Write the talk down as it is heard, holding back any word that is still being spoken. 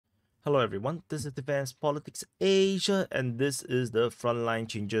Hello everyone, this is Defense Politics Asia and this is the frontline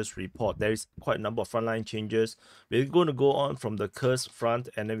changes report. There is quite a number of frontline changes. We're going to go on from the Kursk front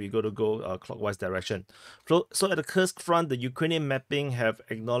and then we're going to go clockwise direction. So at the Kursk front, the Ukrainian mapping have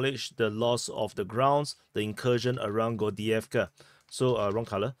acknowledged the loss of the grounds, the incursion around Gordievka. So wrong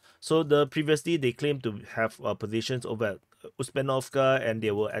color. So previously they claimed to have positions over at USPENIVKA and they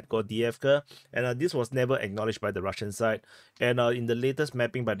were at Gordievka, and this was never acknowledged by the Russian side. And in the latest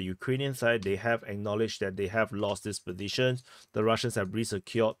mapping by the Ukrainian side, they have acknowledged that they have lost these positions. The Russians have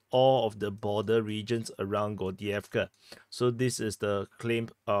resecured all of the border regions around Gordievka. So this is the claim.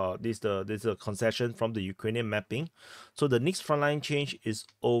 This is a concession from the Ukrainian mapping. So the next frontline change is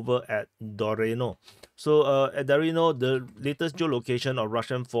over at Doreno. So at Doreno, the latest geolocation of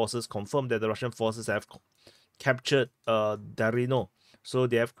Russian forces confirmed that the Russian forces have captured Darino. So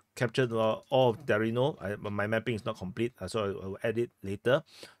they have captured all of Darino. My mapping is not complete, so I will add it later.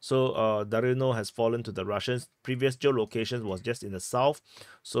 So Darino has fallen to the Russians. Previous geolocation was just in the south.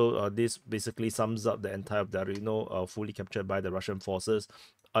 So this basically sums up the entire Darino fully captured by the Russian forces.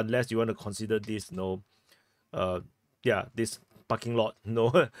 Unless you want to consider this, this parking lot,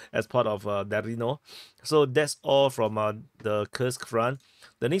 as part of Darino. So that's all from the Kursk front.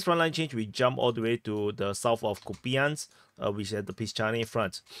 The next front line change, we jump all the way to the south of Kupiansk, which is at the Pischani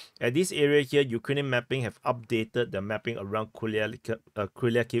front. At this area here, Ukrainian mapping have updated the mapping around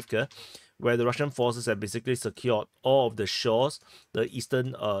Krylyakivka, where the Russian forces have basically secured all of the shores, the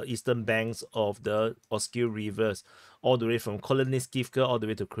eastern banks of the Oskil rivers, all the way from Koloniskivka all the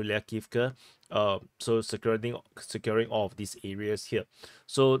way to Krylyakivka. So securing all of these areas here.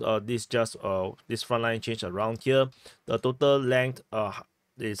 So this front line change around here. The total length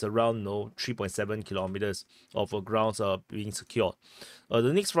is around 3.7 kilometers of grounds being secured.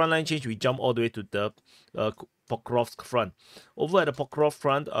 The next front line change, we jump all the way to the Pokrovsk front. Over at the Pokrov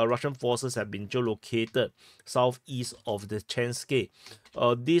front, Russian forces have been geolocated southeast of the Chenske.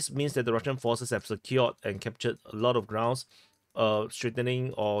 This means that the Russian forces have secured and captured a lot of grounds,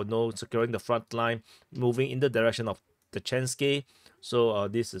 strengthening or securing the front line, moving in the direction of the Chenske. So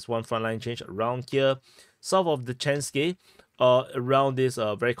this is one front line change around here. South of the Chenske, around this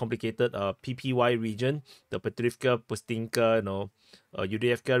very complicated PPY region, the Petrivka, Pustinka,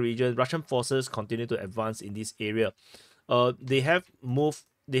 Yurievka region, Russian forces continue to advance in this area. They have moved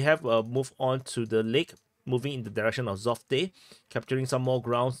on to the lake, moving in the direction of Zofte, capturing some more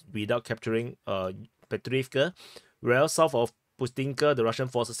grounds without capturing Petrivka. Whereas south of Pustinka, the Russian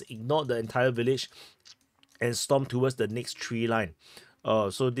forces ignored the entire village and stormed towards the next tree line.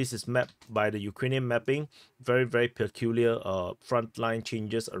 So this is mapped by the Ukrainian mapping. Very, very peculiar frontline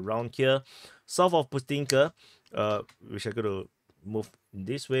changes around here. South of Pustinka, which I'm going to move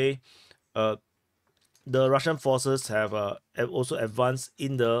this way, the Russian forces have also advanced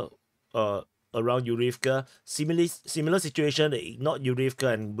in the around Yurievka. Similar situation, they ignored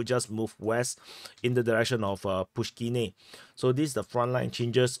Yurievka and would just move west in the direction of Pushkine. So these are the frontline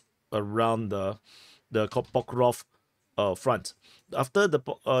changes around the Pokrov front. After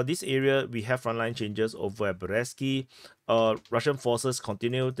this area, we have frontline changes over at Berezky. Russian forces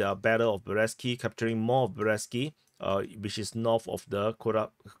continue their battle of Berezky, capturing more of Berezky, which is north of the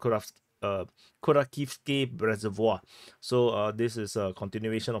Kurakivsky Reservoir. So this is a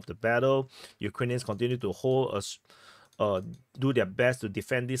continuation of the battle. Ukrainians continue to do their best to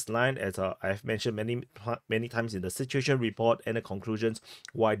defend this line, as I've mentioned many times in the situation report and the conclusions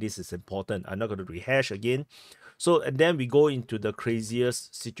why this is important. I'm not going to rehash again. So and then we go into the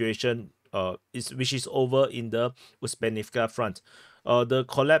craziest situation, which is over in the USPENIVKA front. The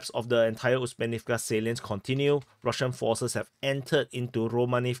collapse of the entire USPENIVKA salient continue. Russian forces have entered into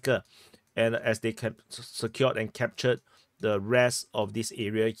Romanivka, and as they secured and captured the rest of this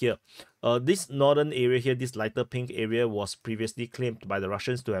area here. This northern area here, this lighter pink area, was previously claimed by the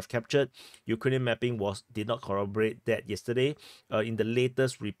Russians to have captured. Ukrainian mapping did not corroborate that yesterday. In the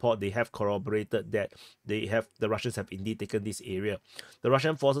latest report, they have corroborated that the Russians have indeed taken this area. The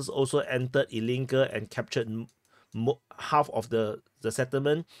Russian forces also entered Ilinka and captured half of the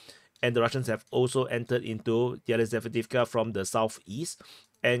settlement, and the Russians have also entered into Yelizavetivka from the southeast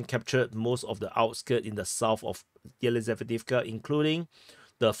and captured most of the outskirts in the south of Yelizavetivka, including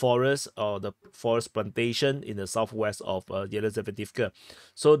the forest or the forest plantation in the southwest of Yelizavetivka.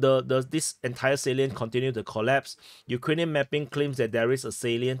 So this entire salient continued to collapse. Ukrainian mapping claims that there is a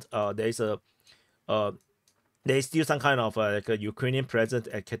salient, there is still some kind of like a Ukrainian presence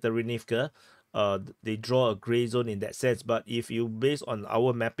at Katerinivka. They draw a gray zone in that sense, but if you base on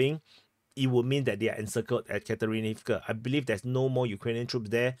our mapping, it would mean that they are encircled at Katerinivka. I believe there's no more Ukrainian troops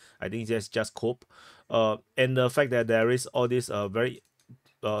there. I think that's just cope. And the fact that there is all this very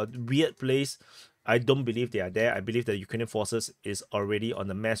weird place. I don't believe they are there. I believe the Ukrainian forces is already on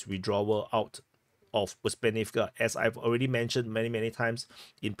the mass withdrawal out of USPENIVKA, as I've already mentioned many times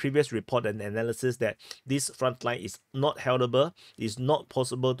in previous report and analysis, that this front line is not holdable. It's not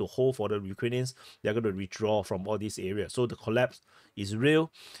possible to hold for the Ukrainians. They're going to withdraw from all these areas. So the collapse is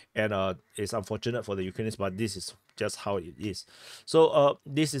real, and it's unfortunate for the Ukrainians, but this is just how it is. So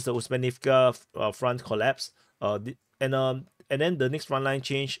this is the USPENIVKA front collapse. And then the next front line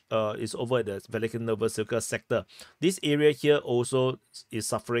change is over at the Velyka Novosilka sector. This area here also is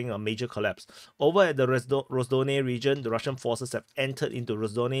suffering a major collapse. Over at the Rozdone region, the Russian forces have entered into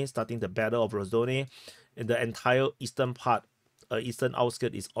Rozdone, starting the Battle of Rozdone. And the entire eastern part, eastern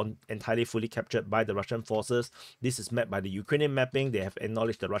outskirt, is entirely fully captured by the Russian forces. This is mapped by the Ukrainian mapping. They have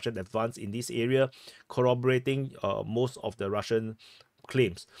acknowledged the Russian advance in this area, corroborating most of the Russian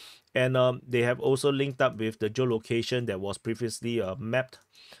claims. And they have also linked up with the geolocation that was previously mapped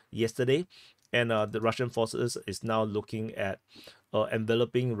yesterday. And the Russian forces is now looking at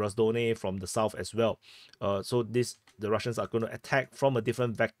enveloping Rozdone from the south as well. So the Russians are going to attack from a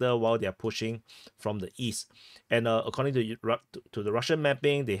different vector while they are pushing from the east. And according to the Russian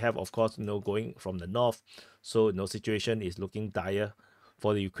mapping, they have, of course, going from the north. So situation is looking dire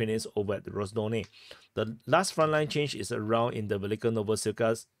for the Ukrainians over at the Rozdone. The last frontline change is around in the Velyka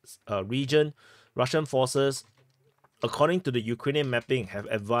Novosilka region. Russian forces, according to the Ukrainian mapping, have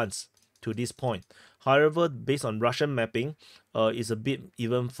advanced to this point. However, based on Russian mapping, is a bit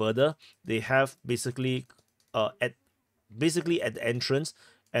even further. They have basically at the entrance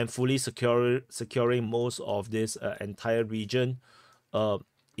and fully securing most of this entire region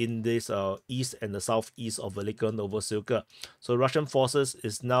in this east and the southeast of Velyka Novosilka. So Russian forces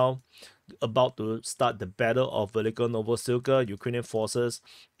is now about to start the Battle of Velyka Novosilka. Ukrainian forces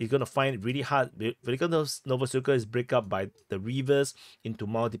is going to find it really hard. Velyka Novosilka is break up by the rivers into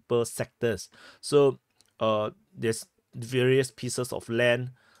multiple sectors. So there's various pieces of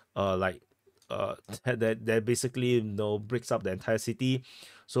land that basically breaks up the entire city.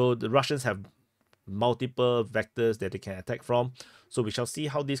 So the Russians have multiple vectors that they can attack from. So we shall see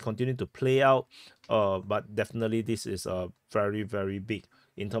how this continue to play out. But definitely this is very, very big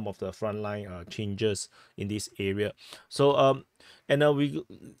in terms of the frontline changes in this area. So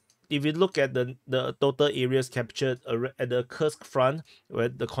if you look at the total areas captured at the Kursk front, where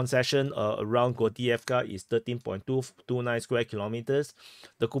the concession around Gordievka is 13.229 square kilometers.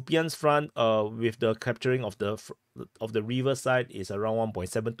 The Kupiansk front, with the capturing of the river side, is around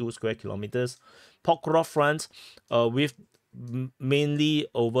 1.72 square kilometers. Pokrov front, with mainly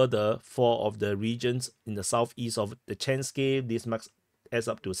over the four of the regions in the southeast of the Chenske, this adds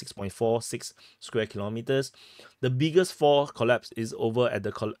up to 6.46 square kilometers. The biggest four collapse is over at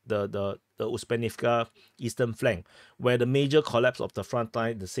the USPENIVKA eastern flank, where the major collapse of the front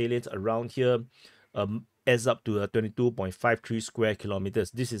line, the salient around here, adds up to 22.53 square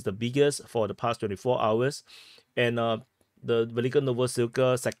kilometers. This is the biggest for the past 24 hours. And the Velyka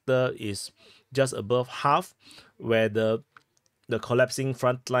Novosilka sector is just above half, where the collapsing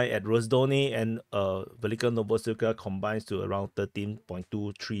front line at Rozdone and Velyka Novosilka combines to around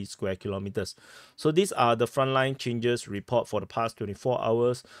 13.23 square kilometers. So these are the frontline changes report for the past 24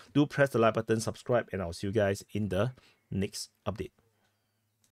 hours. Do press the like button, subscribe, and I'll see you guys in the next update.